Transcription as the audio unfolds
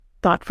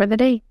Thought for the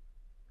day.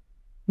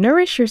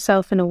 Nourish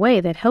yourself in a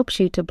way that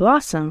helps you to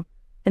blossom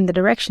in the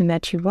direction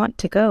that you want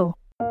to go.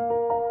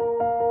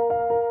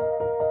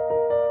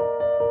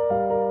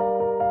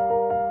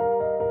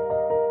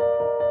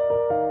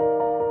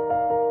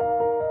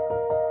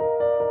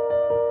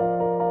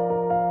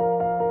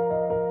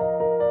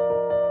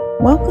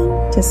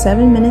 Welcome to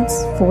 7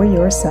 Minutes for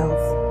Yourself.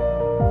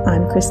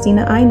 I'm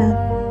Christina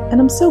Aina, and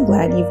I'm so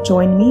glad you've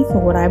joined me for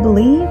what I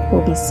believe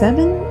will be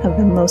 7 of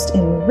the most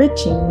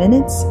enriching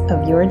minutes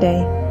of your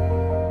day.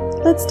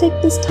 Let's take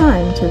this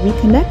time to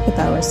reconnect with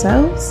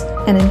ourselves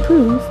and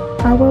improve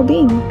our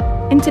well-being.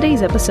 In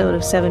today's episode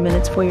of 7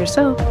 Minutes for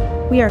Yourself,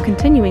 we are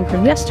continuing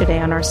from yesterday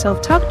on our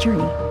self-talk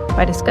journey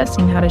by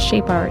discussing how to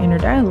shape our inner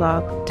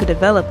dialogue to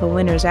develop a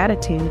winner's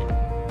attitude.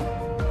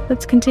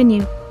 Let's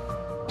continue.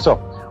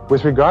 So,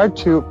 with regard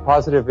to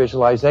positive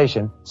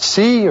visualization,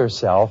 see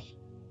yourself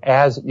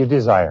as you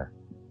desire.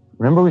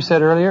 Remember we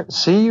said earlier,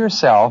 see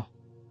yourself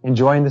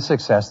enjoying the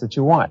success that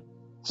you want.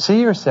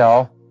 See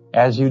yourself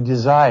as you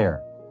desire.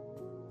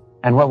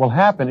 And what will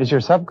happen is your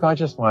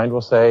subconscious mind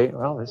will say,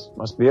 well, this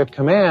must be a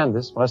command.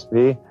 This must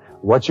be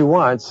what you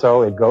want.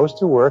 So it goes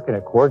to work and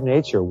it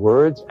coordinates your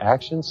words,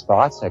 actions,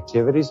 thoughts,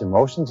 activities,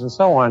 emotions, and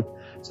so on,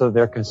 so that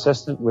they're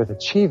consistent with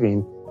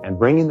achieving and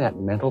bringing that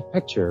mental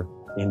picture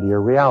into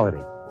your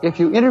reality. If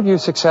you interview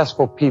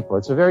successful people,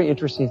 it's a very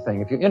interesting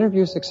thing. If you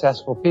interview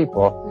successful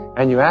people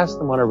and you ask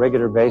them on a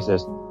regular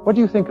basis, what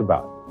do you think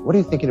about? What are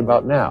you thinking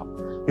about now?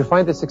 You'll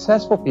find that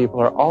successful people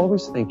are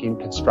always thinking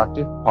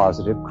constructive,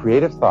 positive,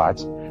 creative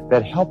thoughts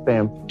that help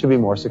them to be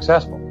more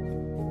successful.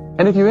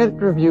 And if you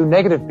interview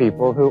negative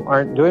people who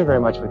aren't doing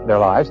very much with their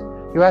lives,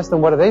 you ask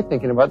them what are they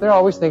thinking about? They're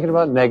always thinking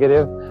about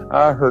negative,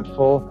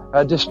 hurtful,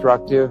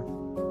 destructive,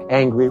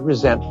 angry,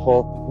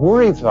 resentful,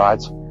 worried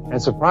thoughts.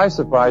 And surprise,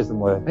 surprise, the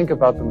more they think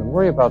about them and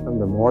worry about them,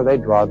 the more they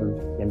draw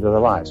them into their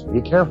lives. Be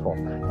careful.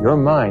 Your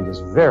mind is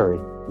very,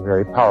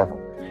 very powerful.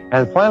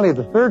 And finally,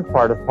 the third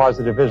part of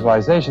positive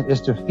visualization is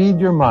to feed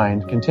your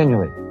mind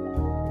continually.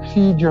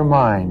 Feed your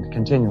mind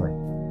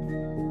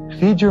continually.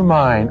 Feed your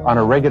mind on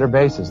a regular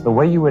basis, the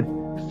way you would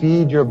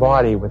feed your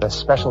body with a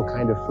special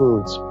kind of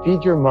foods.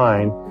 Feed your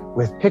mind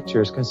with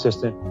pictures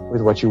consistent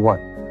with what you want.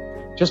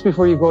 Just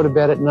before you go to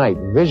bed at night,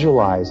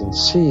 visualize and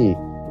see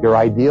your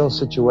ideal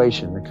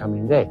situation the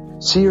coming day.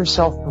 See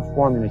yourself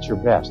performing at your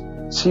best.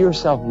 See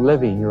yourself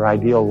living your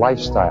ideal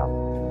lifestyle.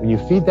 When you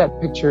feed that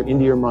picture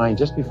into your mind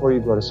just before you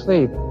go to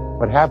sleep,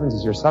 what happens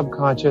is your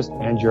subconscious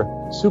and your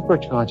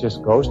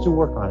superconscious goes to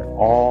work on it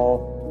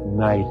all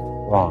night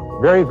long.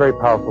 Very, very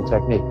powerful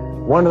technique.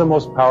 One of the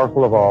most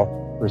powerful of all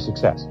for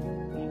success.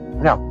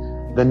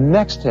 Now, the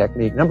next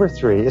technique, number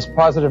 3, is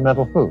positive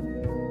mental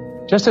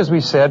food. Just as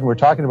we said, and we're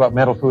talking about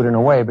mental food in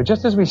a way, but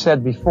just as we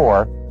said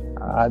before,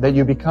 that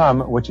you become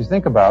what you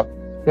think about.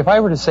 If I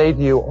were to say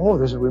to you, oh,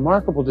 there's a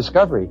remarkable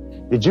discovery.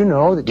 Did you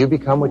know that you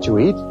become what you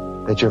eat?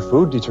 That your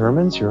food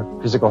determines your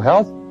physical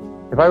health?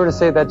 If I were to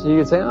say that to you,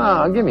 you'd say,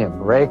 oh, give me a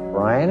break,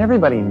 Brian.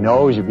 Everybody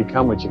knows you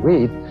become what you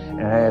eat.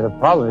 The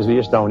problem is we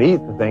just don't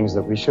eat the things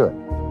that we should.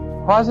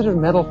 Positive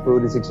mental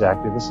food is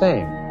exactly the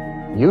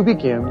same. You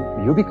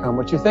become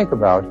what you think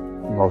about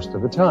most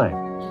of the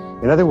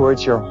time. In other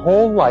words, your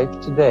whole life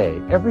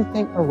today,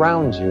 everything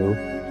around you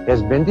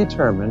has been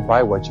determined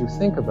by what you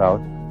think about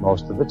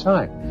most of the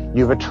time.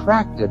 You've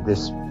attracted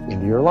this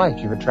into your life.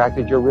 You've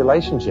attracted your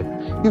relationship.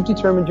 You've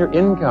determined your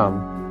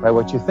income by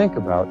what you think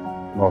about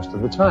most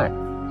of the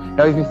time.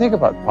 Now, if you think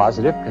about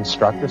positive,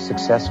 constructive,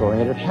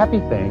 success-oriented,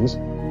 happy things,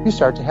 you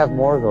start to have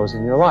more of those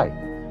in your life.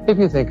 If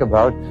you think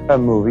about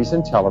movies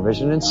and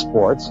television and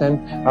sports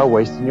and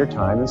wasting your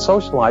time and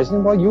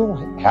socializing, well,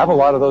 you'll have a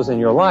lot of those in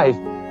your life,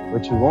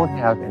 but you won't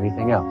have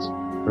anything else.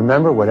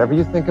 Remember, whatever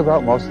you think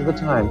about most of the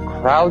time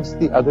crowds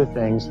the other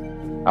things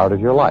out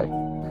of your life.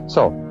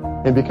 So,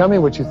 in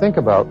becoming what you think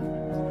about,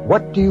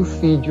 what do you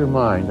feed your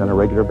mind on a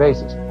regular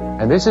basis?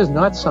 And this is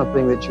not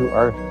something that you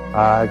are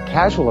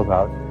casual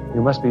about.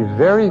 You must be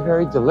very,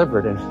 very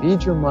deliberate and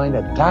feed your mind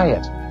a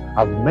diet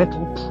of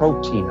mental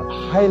protein, of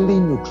highly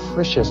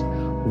nutritious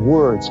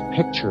words,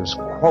 pictures,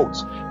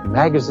 quotes,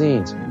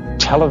 magazines,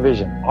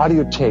 television,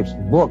 audio tapes,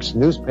 books,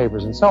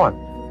 newspapers, and so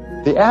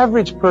on. The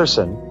average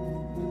person,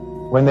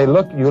 when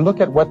you look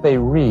at what they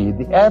read,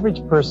 the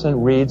average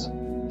person reads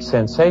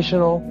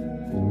sensational,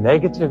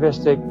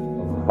 negativistic,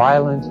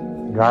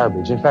 violent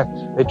garbage. In fact,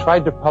 they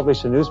tried to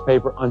publish a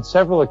newspaper on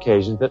several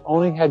occasions that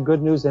only had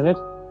good news in it,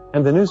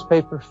 and the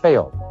newspaper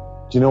failed.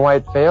 Do you know why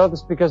it failed?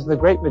 It's because the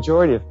great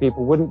majority of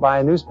people wouldn't buy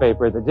a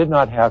newspaper that did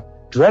not have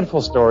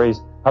dreadful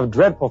stories of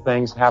dreadful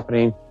things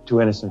happening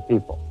to innocent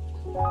people.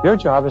 Your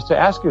job is to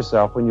ask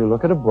yourself when you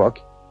look at a book,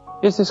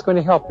 is this going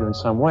to help you in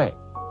some way?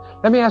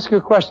 Let me ask you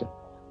a question.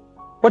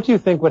 What do you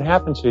think would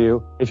happen to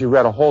you if you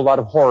read a whole lot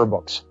of horror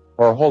books,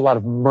 or a whole lot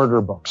of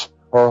murder books,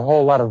 or a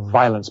whole lot of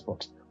violence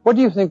books? What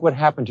do you think would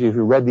happen to you if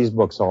you read these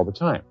books all the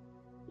time?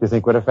 Do you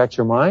think it would affect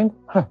your mind?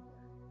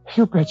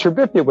 You bet your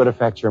bit it would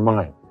affect your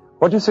mind.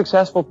 What do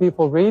successful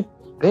people read?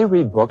 They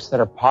read books that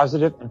are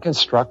positive and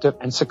constructive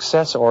and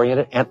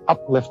success-oriented and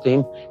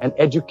uplifting and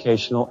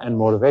educational and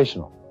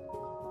motivational.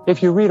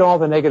 If you read all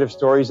the negative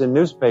stories in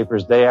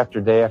newspapers day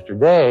after day after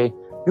day,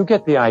 you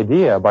get the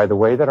idea, by the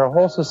way, that our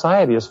whole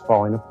society is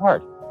falling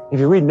apart. If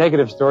you read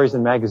negative stories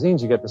in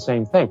magazines, you get the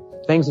same thing.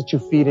 Things that you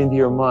feed into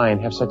your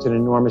mind have such an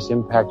enormous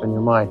impact on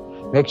your mind.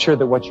 Make sure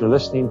that what you're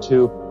listening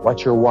to,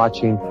 what you're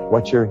watching,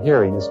 what you're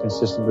hearing is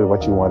consistent with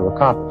what you want to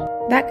accomplish.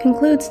 That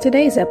concludes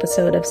today's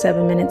episode of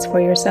 7 Minutes for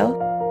Yourself.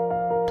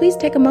 Please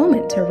take a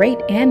moment to rate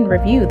and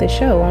review the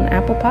show on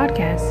Apple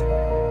Podcasts.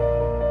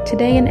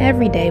 Today and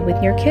every day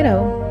with your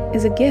kiddo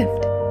is a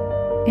gift.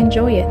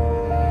 Enjoy it.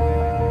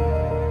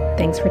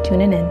 Thanks for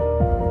tuning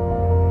in.